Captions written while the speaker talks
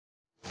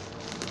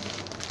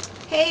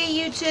Hey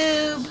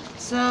YouTube!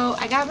 So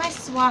I got my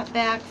swap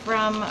back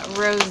from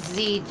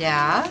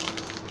Rosita.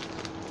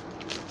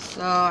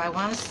 So I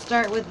want to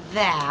start with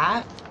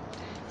that.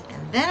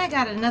 And then I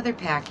got another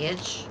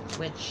package,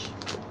 which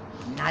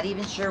I'm not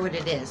even sure what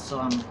it is, so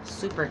I'm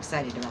super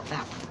excited about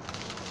that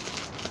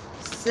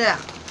one. So,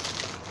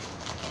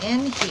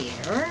 in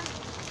here,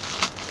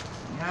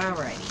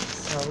 alrighty,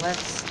 so let's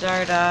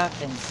start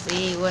off and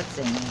see what's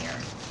in here.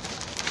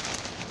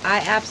 I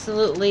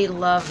absolutely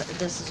love,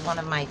 this is one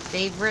of my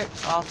favorite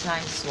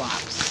all-time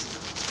swaps.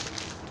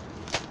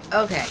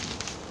 Okay,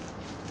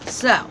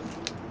 so,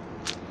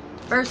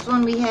 first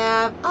one we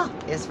have,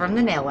 is from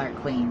the Nail Art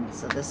Queen.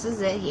 So this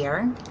is it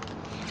here,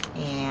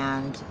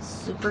 and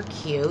super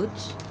cute.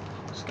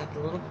 She's got the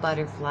little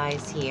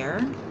butterflies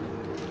here,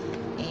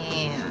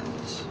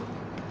 and,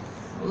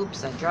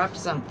 oops, I dropped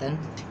something.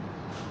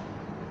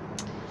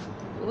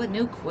 Ooh, a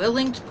new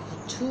quilling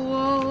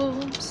tool.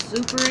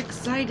 Super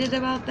excited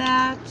about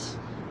that.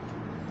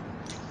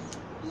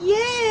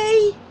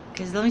 Yay!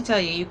 Because let me tell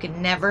you, you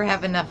can never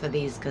have enough of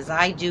these, because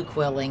I do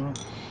quilling,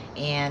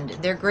 and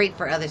they're great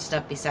for other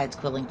stuff besides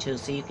quilling too.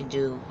 So you can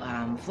do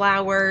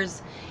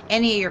flowers,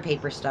 any of your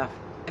paper stuff.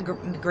 A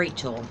great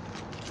tool.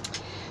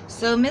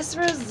 So Miss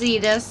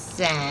Rosita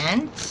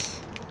sent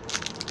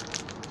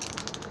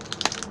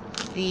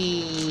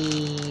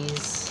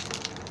these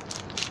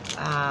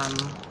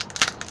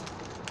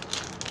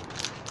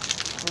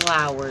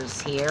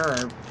flowers here,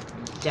 or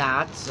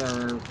dots,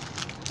 or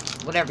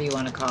whatever you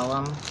want to call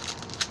them.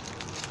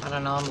 I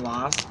don't know, I'm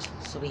lost.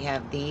 So we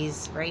have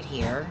these right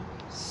here.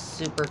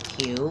 Super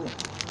cute.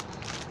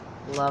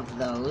 Love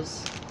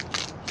those.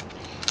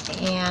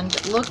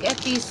 And look at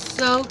these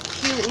so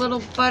cute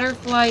little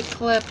butterfly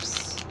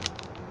clips.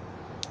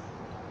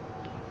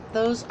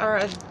 Those are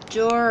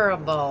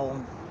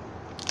adorable.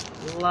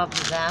 Love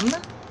them.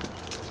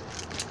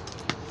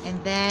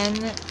 And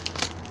then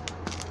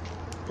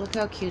look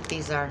how cute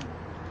these are.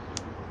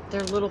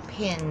 They're little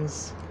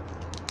pins.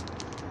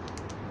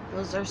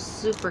 Those are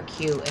super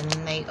cute, and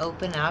then they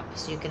open up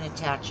so you can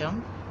attach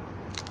them.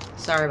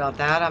 Sorry about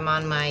that. I'm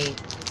on my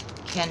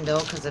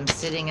Kindle because I'm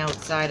sitting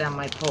outside on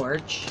my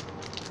porch.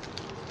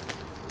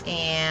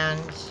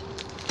 And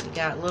we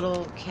got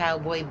little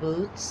cowboy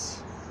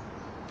boots.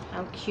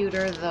 How cute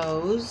are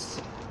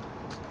those?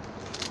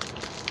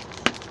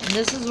 And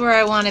this is where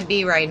I want to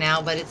be right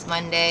now, but it's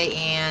Monday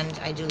and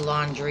I do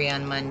laundry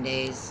on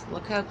Mondays.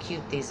 Look how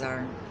cute these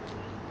are.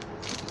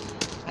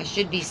 I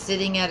should be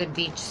sitting at a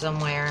beach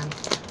somewhere.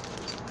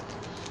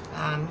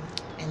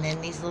 And then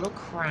these little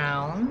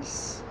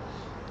crowns.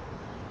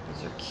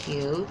 Those are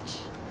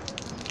cute.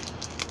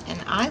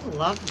 And I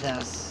love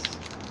this.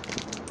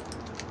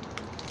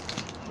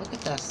 Look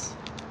at this.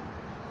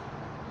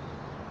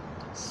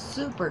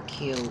 Super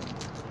cute.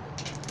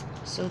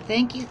 So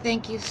thank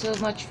you so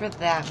much for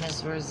that,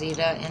 Miss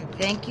Rosita. And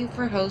thank you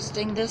for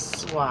hosting this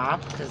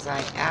swap, because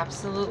I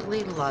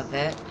absolutely love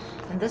it.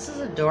 And this is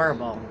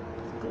adorable.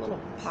 Like a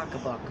little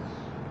pocketbook.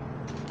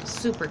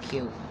 Super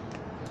cute.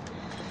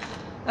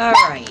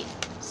 Alright.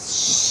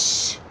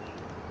 Shh.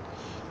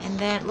 And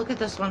then, look at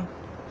this one.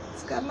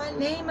 It's got my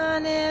name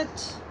on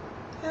it.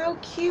 How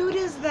cute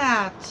is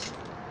that?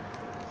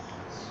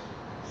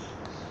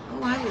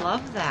 Oh, I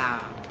love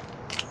that.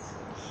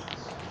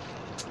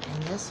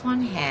 And this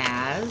one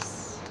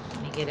has,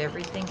 let me get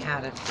everything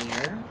out of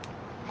here.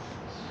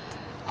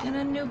 And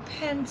a new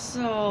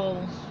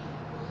pencil.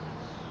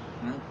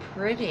 How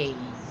pretty.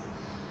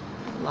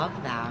 I love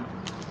that.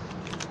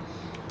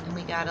 And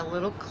we got a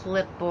little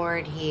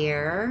clipboard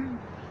here.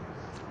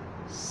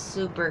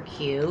 Super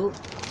cute.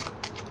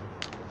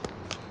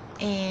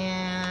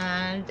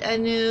 And a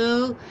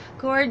new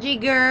Corgi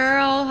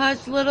girl,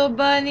 Hush Little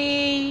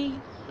Bunny.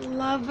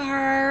 Love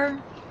her.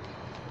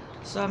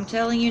 So I'm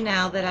telling you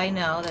now that I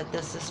know that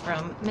this is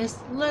from Miss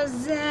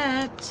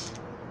Lizette.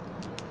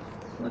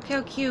 Look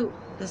how cute.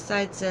 This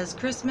side says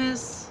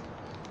Christmas,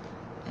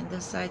 and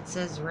this side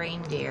says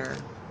reindeer.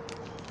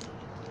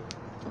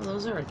 Oh,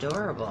 those are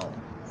adorable.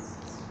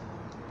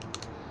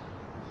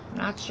 I'm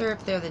not sure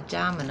if they're the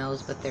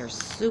dominoes, but they're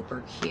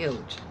super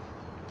cute.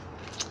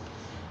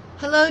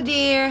 Hello,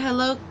 dear.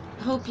 Hello.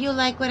 Hope you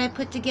like what I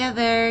put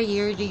together.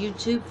 You're the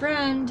YouTube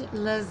friend,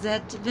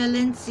 Lizette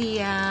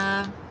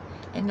Valencia.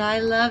 And I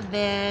love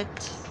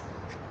it.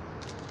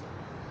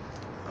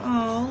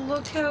 Oh,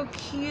 look how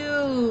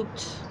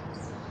cute.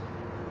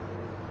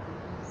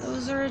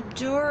 Those are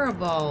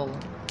adorable.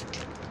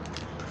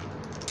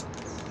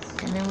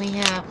 And then we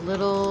have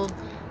little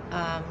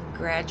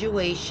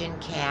graduation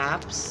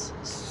caps.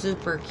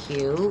 Super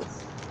cute.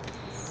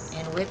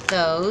 And with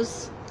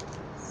those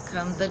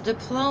come the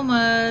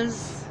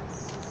diplomas.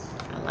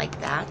 I like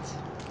that.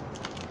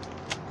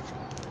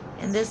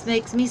 And this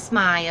makes me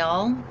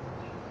smile.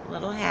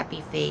 Little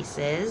happy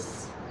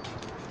faces.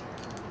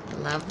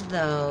 Love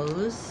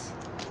those.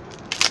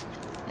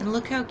 And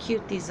look how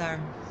cute these are.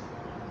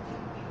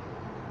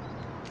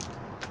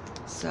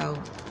 So,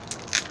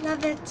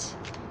 love it.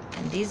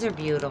 And these are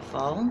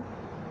beautiful.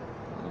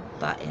 Little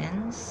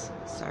buttons.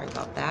 Sorry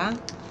about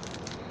that.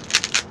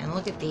 And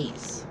look at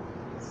these.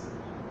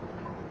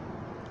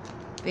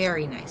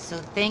 Very nice. So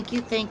thank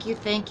you,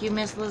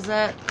 Miss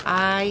Lizette.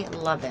 I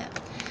love it.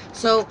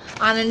 So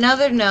on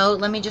another note,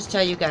 let me just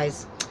tell you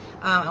guys,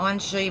 I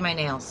want to show you my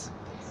nails.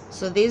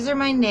 So these are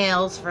my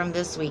nails from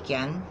this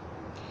weekend,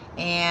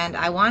 and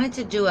I wanted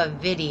to do a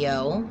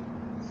video,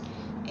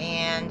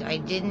 and I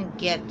didn't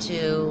get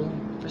to,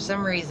 for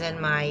some reason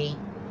my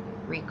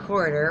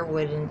recorder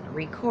wouldn't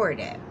record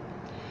it.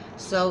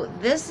 So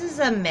this is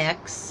a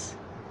mix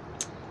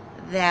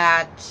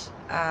that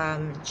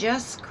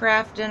just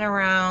crafting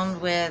around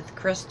with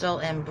Crystal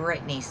and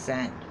Brittany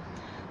sent.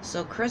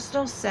 So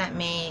Crystal sent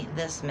me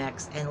this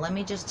mix, and let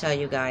me just tell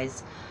you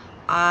guys,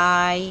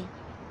 I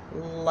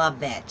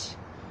love it.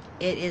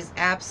 It is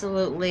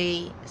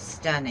absolutely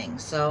stunning.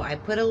 So I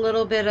put a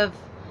little bit of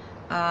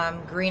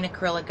green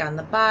acrylic on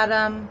the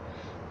bottom,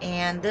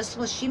 and this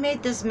was, she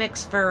made this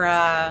mix for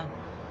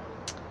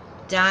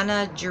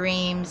Donna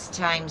Dreams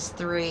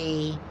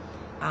 ×3,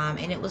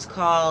 and it was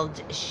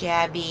called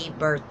Shabby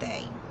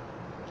Birthday,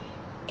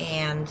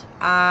 and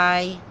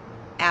I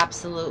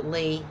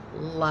absolutely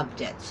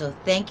loved it. So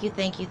thank you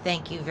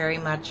very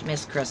much,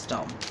 Miss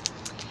Crystal.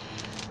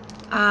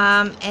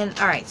 And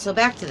all right, so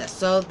back to this.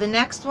 So the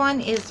next one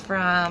is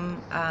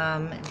from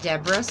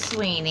Deborah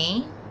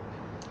Sweeney.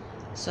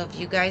 So if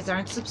you guys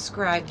aren't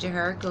subscribed to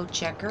her, go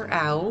check her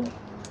out.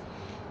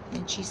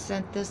 And she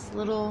sent this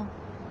little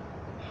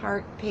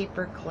heart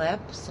paper clip,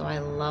 so I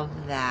love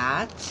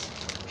that.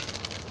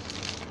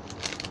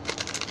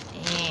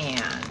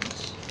 And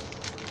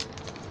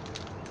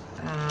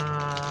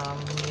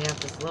we have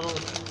this little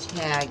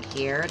tag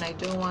here, and I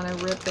don't want to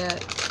rip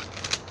it.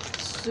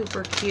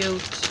 Super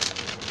cute.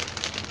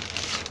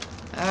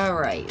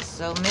 Alright,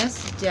 so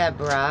Miss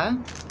Deborah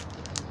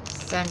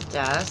sent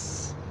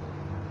us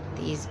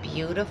these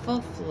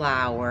beautiful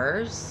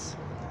flowers.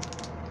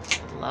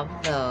 Love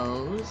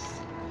those.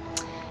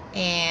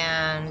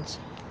 And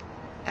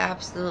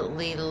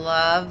absolutely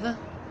love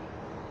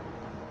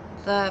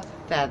the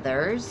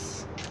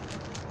feathers.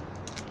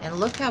 And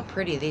look how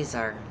pretty these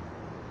are.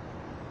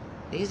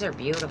 These are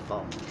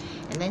beautiful.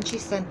 And then she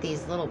sent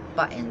these little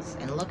buttons,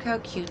 and look how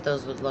cute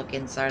those would look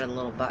inside a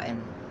little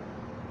button.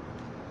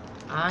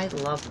 I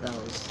love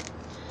those.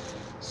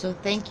 So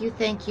thank you,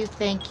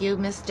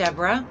 Miss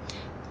Deborah.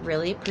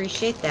 Really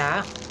appreciate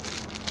that.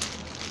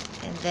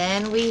 And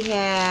then we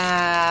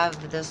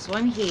have this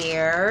one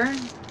here.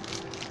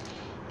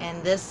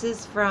 And this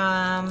is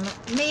from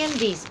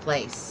Mandy's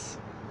place.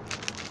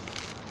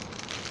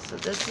 So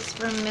this is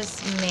from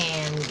Miss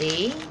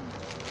Mandy.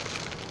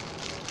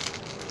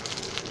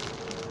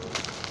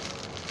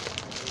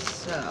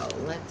 So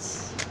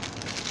let's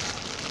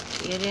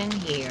get in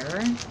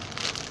here.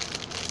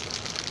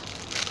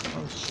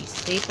 Oh, she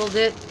stapled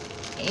it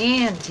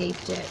and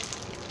taped it.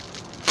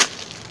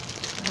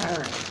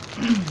 Alright.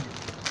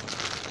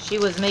 She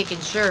was making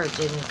sure it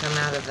didn't come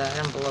out of the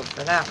envelope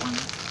for that one.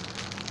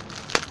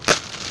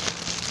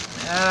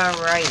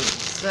 Alrighty,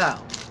 so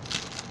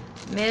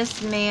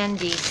Miss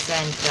Mandy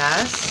sent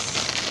us.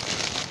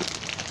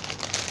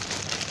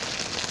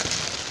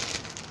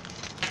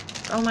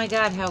 Oh my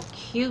God, how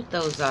cute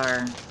those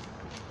are.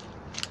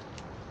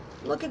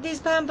 Look at these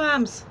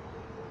pom-poms.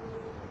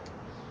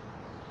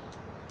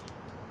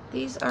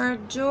 These are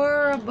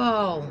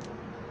adorable.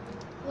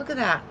 Look at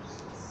that.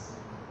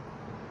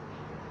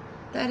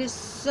 That is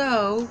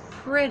so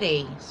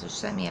pretty. So she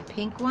sent me a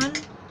pink one.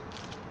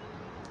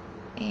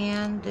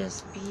 And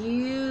this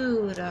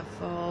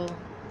beautiful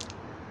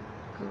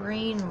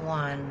green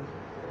one.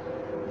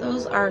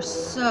 Those are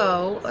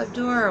so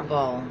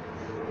adorable.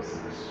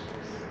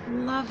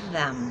 Love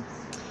them.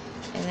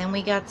 And then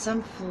we got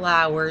some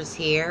flowers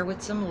here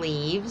with some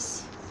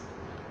leaves.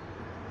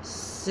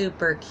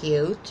 Super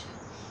cute.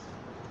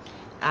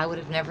 I would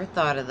have never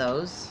thought of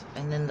those.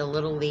 And then the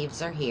little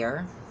leaves are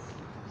here.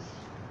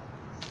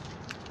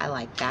 I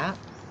like that.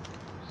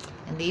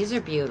 And these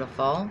are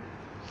beautiful.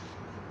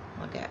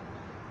 Look at.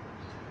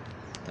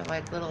 They're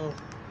like little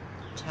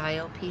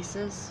tile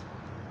pieces.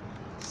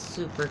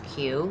 Super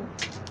cute.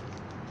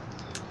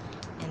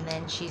 And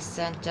then she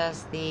sent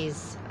us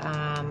these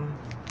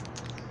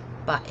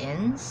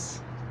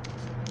buttons.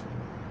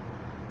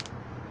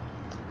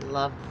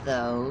 Love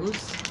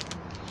those.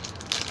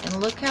 And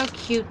look how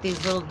cute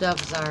these little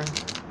doves are.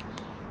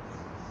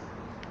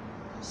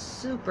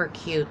 Super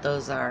cute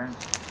those are.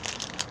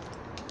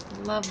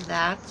 Love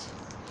that.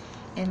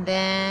 And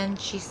then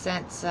she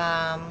sent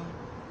some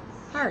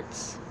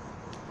hearts.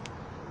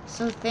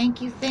 So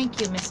thank you,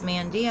 Miss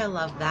Mandy. I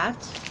love that.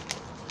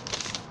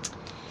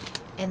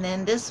 And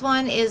then this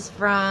one is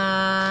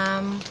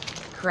from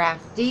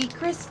Crafty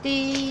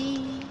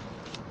Christy.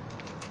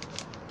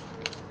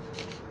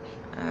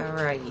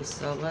 Alrighty,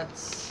 so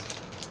let's...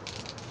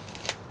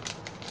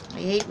 I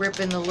hate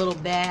ripping the little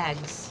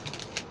bags.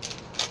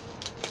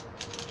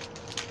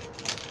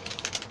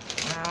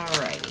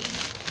 Alrighty.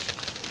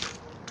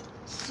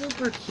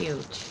 Super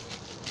cute.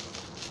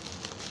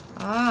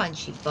 Oh, and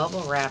she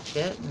bubble wrapped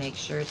it. Make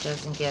sure it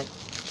doesn't get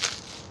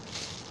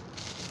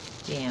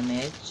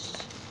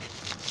damaged.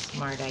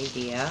 Smart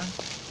idea.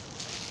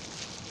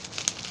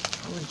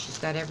 Oh, and she's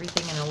got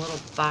everything in a little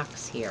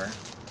box here.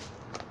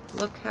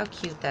 Look how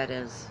cute that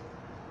is.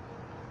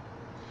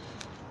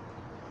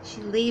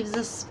 She leaves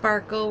a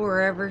sparkle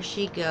wherever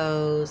she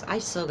goes. I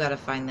still gotta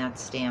find that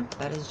stamp.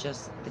 That is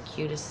just the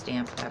cutest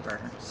stamp ever.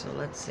 So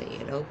let's see.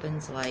 It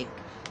opens like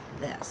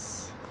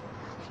this.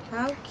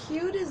 How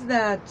cute is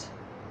that?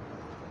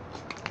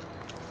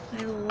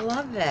 I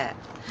love it.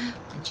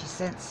 And she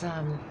sent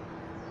some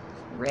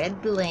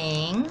red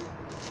bling.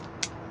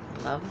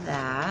 Love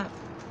that.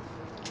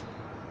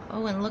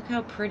 Oh, and look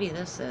how pretty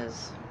this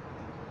is.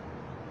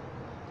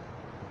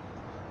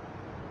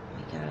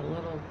 We got a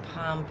little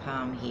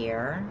pom-pom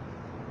here.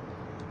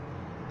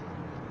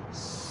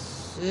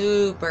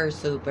 Super,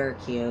 super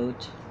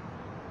cute.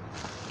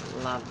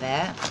 Love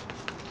it.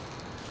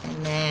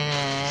 And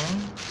then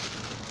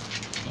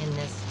in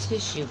this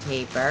tissue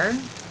paper,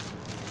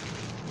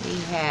 we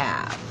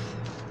have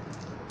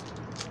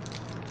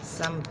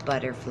some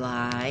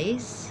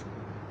butterflies.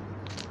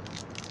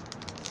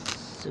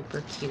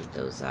 Super cute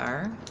those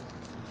are.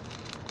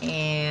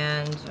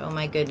 And oh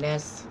my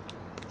goodness,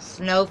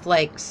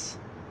 snowflakes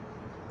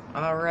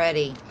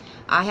already.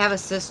 I have a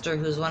sister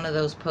who's one of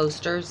those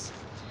posters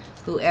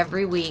who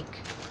every week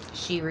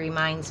she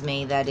reminds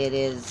me that it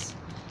is,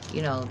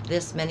 you know,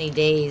 this many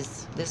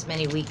days, this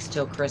many weeks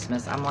till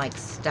Christmas. I'm like,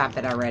 stop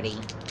it already.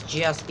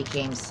 Just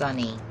became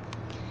sunny.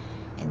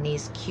 And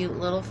these cute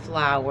little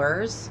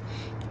flowers.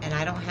 And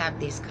I don't have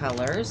these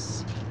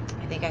colors.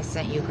 I think I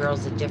sent you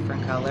girls a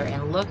different color.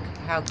 And look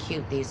how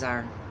cute these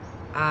are.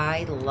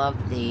 I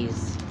love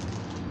these.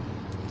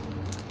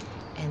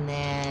 And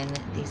then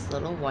these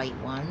little white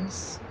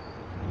ones.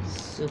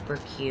 Super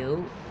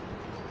cute.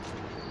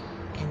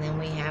 And then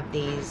we have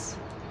these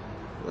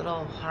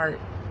little heart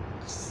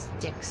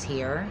sticks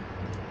here.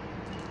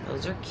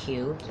 Those are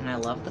cute. And I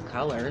love the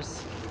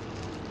colors.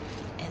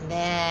 And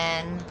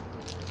then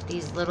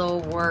these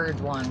little word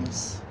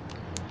ones.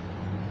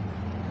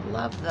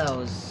 Love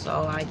those.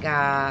 So I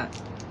got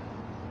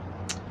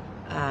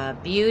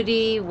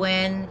beauty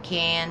when,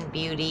 can,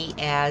 beauty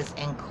as,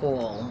 and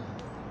cool.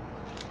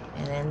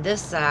 And then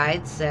this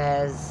side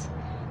says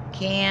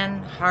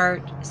can,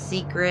 heart,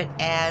 secret,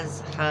 as,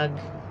 hug,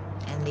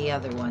 and the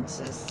other one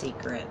says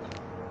secret.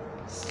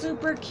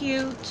 Super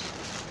cute.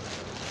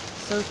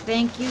 So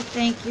thank you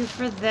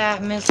for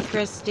that, Miss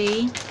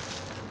Christy.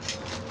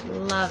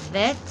 Love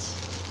it.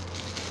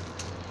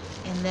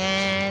 And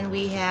then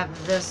we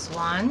have this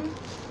one.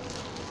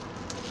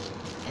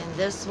 And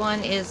this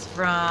one is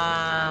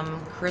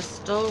from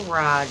Crystal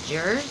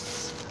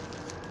Rogers.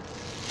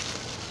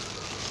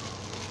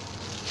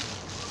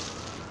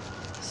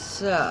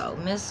 So,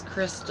 Miss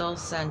Crystal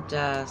sent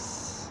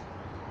us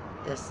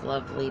this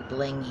lovely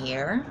bling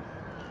here.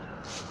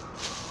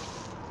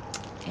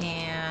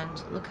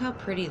 And look how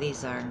pretty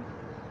these are.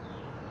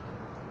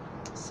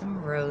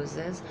 Some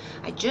roses.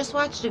 I just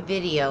watched a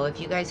video, if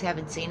you guys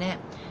haven't seen it,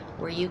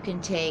 where you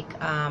can take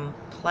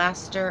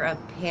plaster of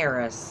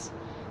Paris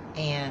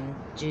and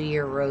do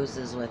your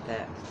roses with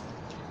it.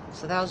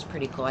 So that was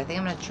pretty cool. I think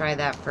I'm going to try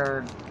that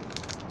for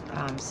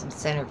some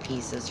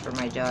centerpieces for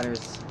my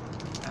daughter's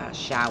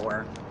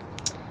shower.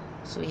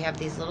 So we have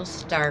these little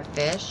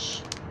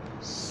starfish.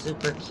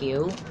 Super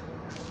cute.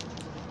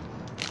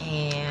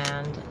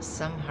 And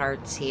some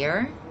hearts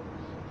here.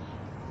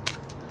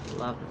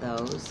 Love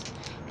those.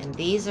 And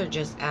these are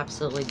just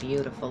absolutely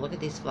beautiful. Look at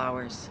these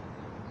flowers.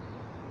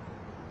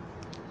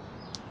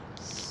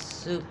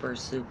 Super,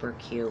 super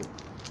cute.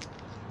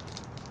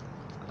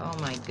 Oh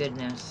my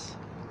goodness.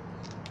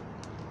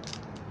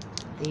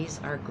 These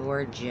are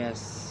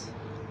gorgeous.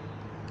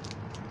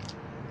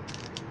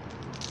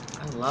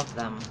 I love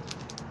them.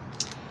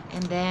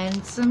 And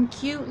then some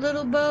cute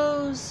little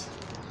bows.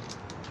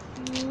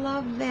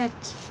 Love it.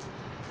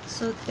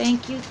 So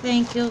thank you,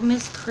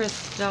 Miss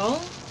Crystal.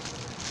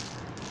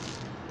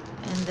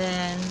 And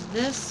then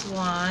this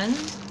one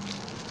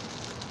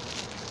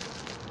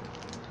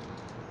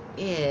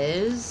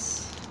is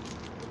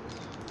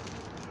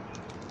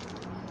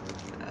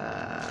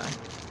I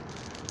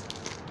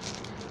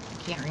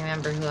can't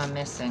remember who I'm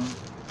missing.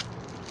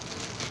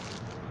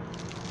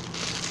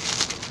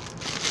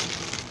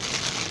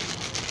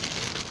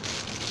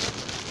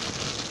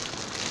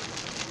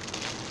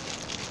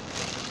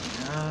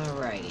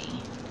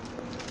 Alrighty.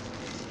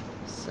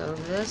 So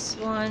this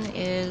one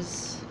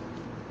is,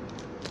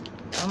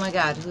 oh my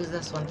God, who's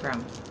this one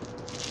from?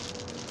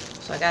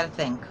 So I got a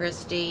thing.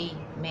 Christy,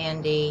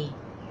 Mandy,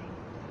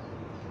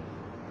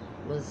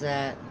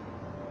 Lizette,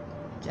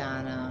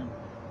 Donna,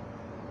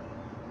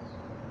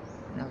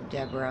 no,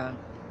 Deborah.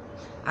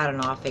 I don't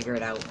know, I'll figure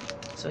it out.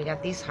 So we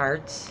got these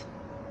hearts.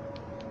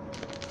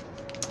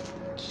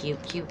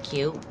 Cute, cute,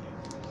 cute.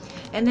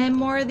 And then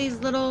more of these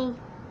little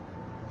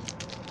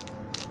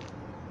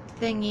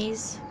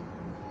thingies.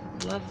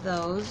 Love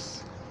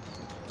those.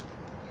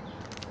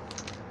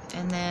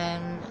 And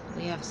then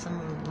we have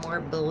some more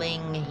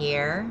bling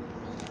here.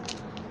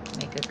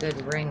 Make a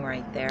good ring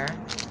right there.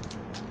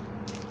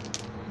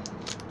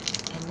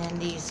 And then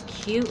these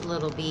cute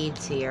little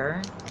beads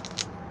here.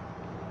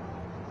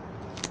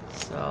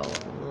 So So,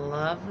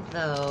 love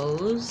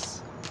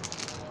those.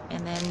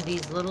 And then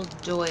these little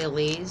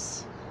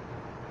doilies.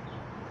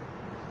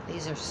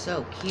 These are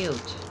so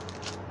cute.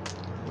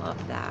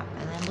 Love that.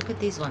 And then look at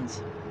these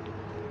ones.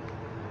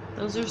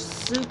 Those are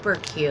super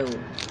cute.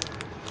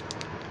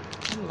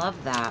 I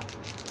love that.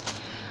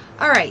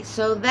 Alright,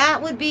 so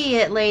that would be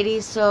it,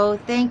 ladies. So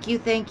thank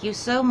you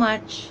so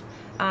much,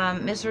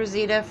 Miss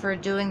Rosita, for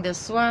doing this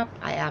swap.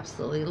 I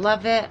absolutely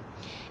love it.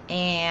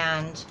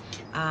 And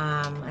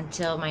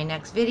until my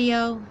next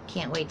video,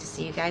 can't wait to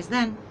see you guys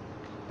then.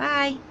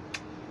 Bye.